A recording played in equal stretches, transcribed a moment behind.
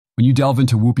When you delve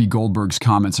into Whoopi Goldberg's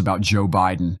comments about Joe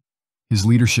Biden, his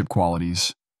leadership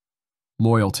qualities,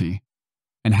 loyalty,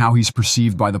 and how he's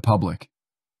perceived by the public,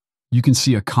 you can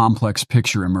see a complex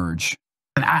picture emerge.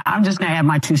 I'm just going to add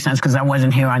my 2 cents because I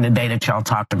wasn't here on the day that y'all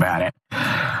talked about it.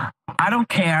 I don't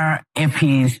care if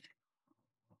he's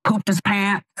pooped his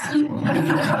pants.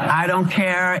 I don't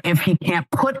care if he can't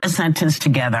put a sentence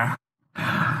together.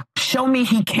 Show me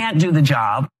he can't do the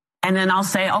job, and then I'll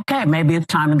say, okay, maybe it's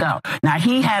time to go. Now,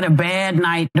 he had a bad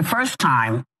night the first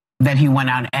time that he went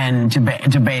out and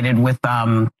debated with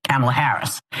Kamala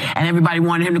Harris. And everybody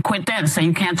wanted him to quit then, say,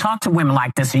 you can't talk to women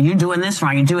like this, or you're doing this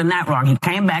wrong, you're doing that wrong. He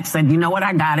came back, said, you know what,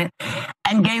 I got it,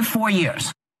 and gave 4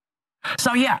 years.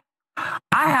 So, yeah,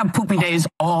 I have poopy days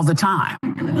all the time.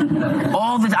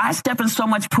 I step in so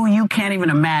much poo you can't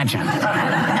even imagine.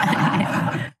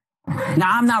 Now,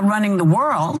 I'm not running the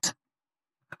world,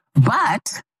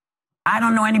 but I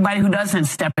don't know anybody who doesn't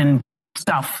step in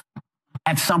stuff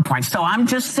at some point. So I'm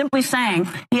just simply saying,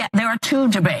 yeah, there are 2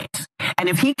 debates. And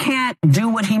if he can't do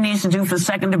what he needs to do for the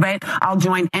second debate, I'll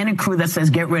join any crew that says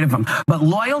get rid of him. But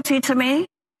loyalty to me,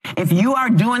 if you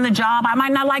are doing the job, I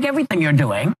might not like everything you're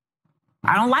doing.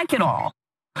 I don't like it all.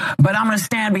 But I'm going to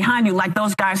stand behind you like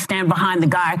those guys stand behind the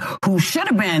guy who should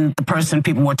have been the person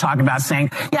people were talking about saying,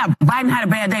 yeah, Biden had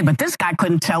a bad day, but this guy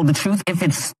couldn't tell the truth if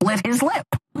it split his lip.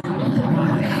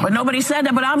 But nobody said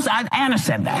that, but Anna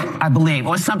said that, I believe,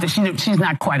 or something. She's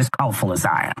not quite as colorful as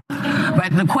I am.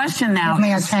 But the question now... Give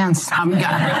me a chance. The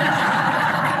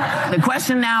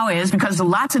question now is, because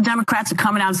lots of Democrats are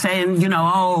coming out saying,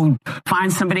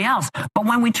 find somebody else. But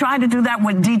when we tried to do that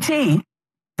with DT...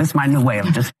 This is my new way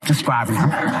of just describing him.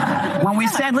 When we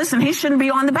said, listen, he shouldn't be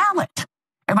on the ballot.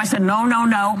 Everybody said, no.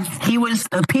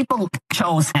 The people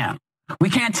chose him.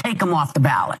 We can't take him off the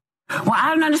ballot. Well, I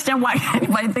don't understand why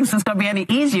anybody thinks it's going to be any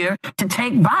easier to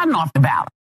take Biden off the ballot.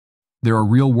 There are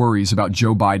real worries about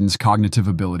Joe Biden's cognitive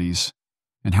abilities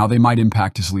and how they might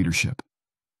impact his leadership.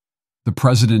 The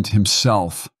president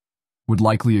himself would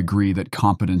likely agree that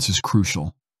competence is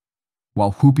crucial.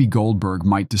 While Whoopi Goldberg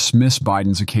might dismiss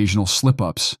Biden's occasional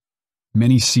slip-ups,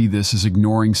 many see this as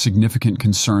ignoring significant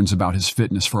concerns about his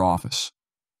fitness for office.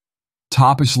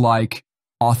 Topics like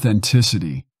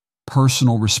authenticity,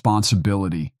 personal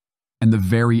responsibility, and the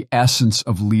very essence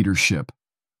of leadership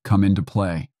come into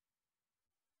play.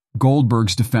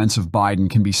 Goldberg's defense of Biden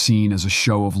can be seen as a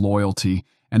show of loyalty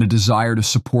and a desire to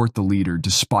support the leader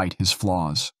despite his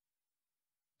flaws.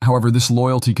 However, this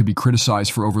loyalty could be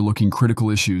criticized for overlooking critical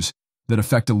issues that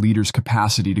affect a leader's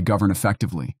capacity to govern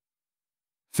effectively.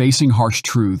 Facing harsh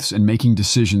truths and making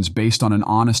decisions based on an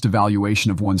honest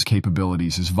evaluation of one's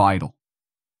capabilities is vital.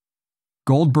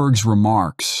 Goldberg's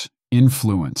remarks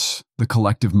influence the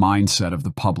collective mindset of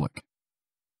the public.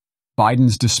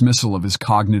 Biden's dismissal of his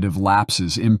cognitive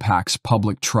lapses impacts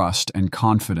public trust and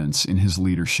confidence in his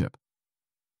leadership.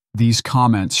 These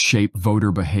comments shape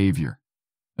voter behavior,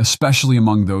 especially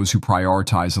among those who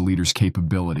prioritize a leader's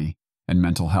capability and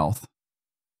mental health.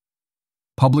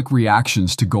 Public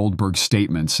reactions to Goldberg's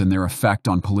statements and their effect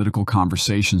on political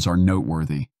conversations are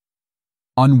noteworthy.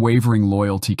 Unwavering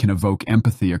loyalty can evoke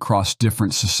empathy across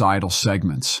different societal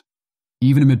segments,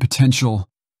 even amid potential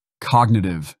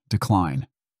cognitive decline.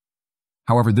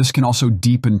 However, this can also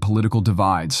deepen political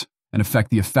divides and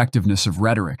affect the effectiveness of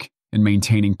rhetoric in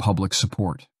maintaining public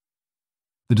support.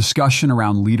 The discussion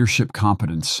around leadership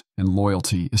competence and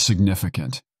loyalty is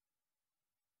significant.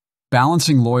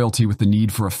 Balancing loyalty with the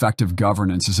need for effective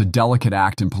governance is a delicate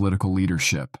act in political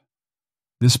leadership.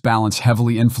 This balance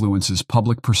heavily influences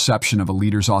public perception of a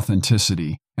leader's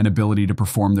authenticity and ability to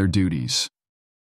perform their duties.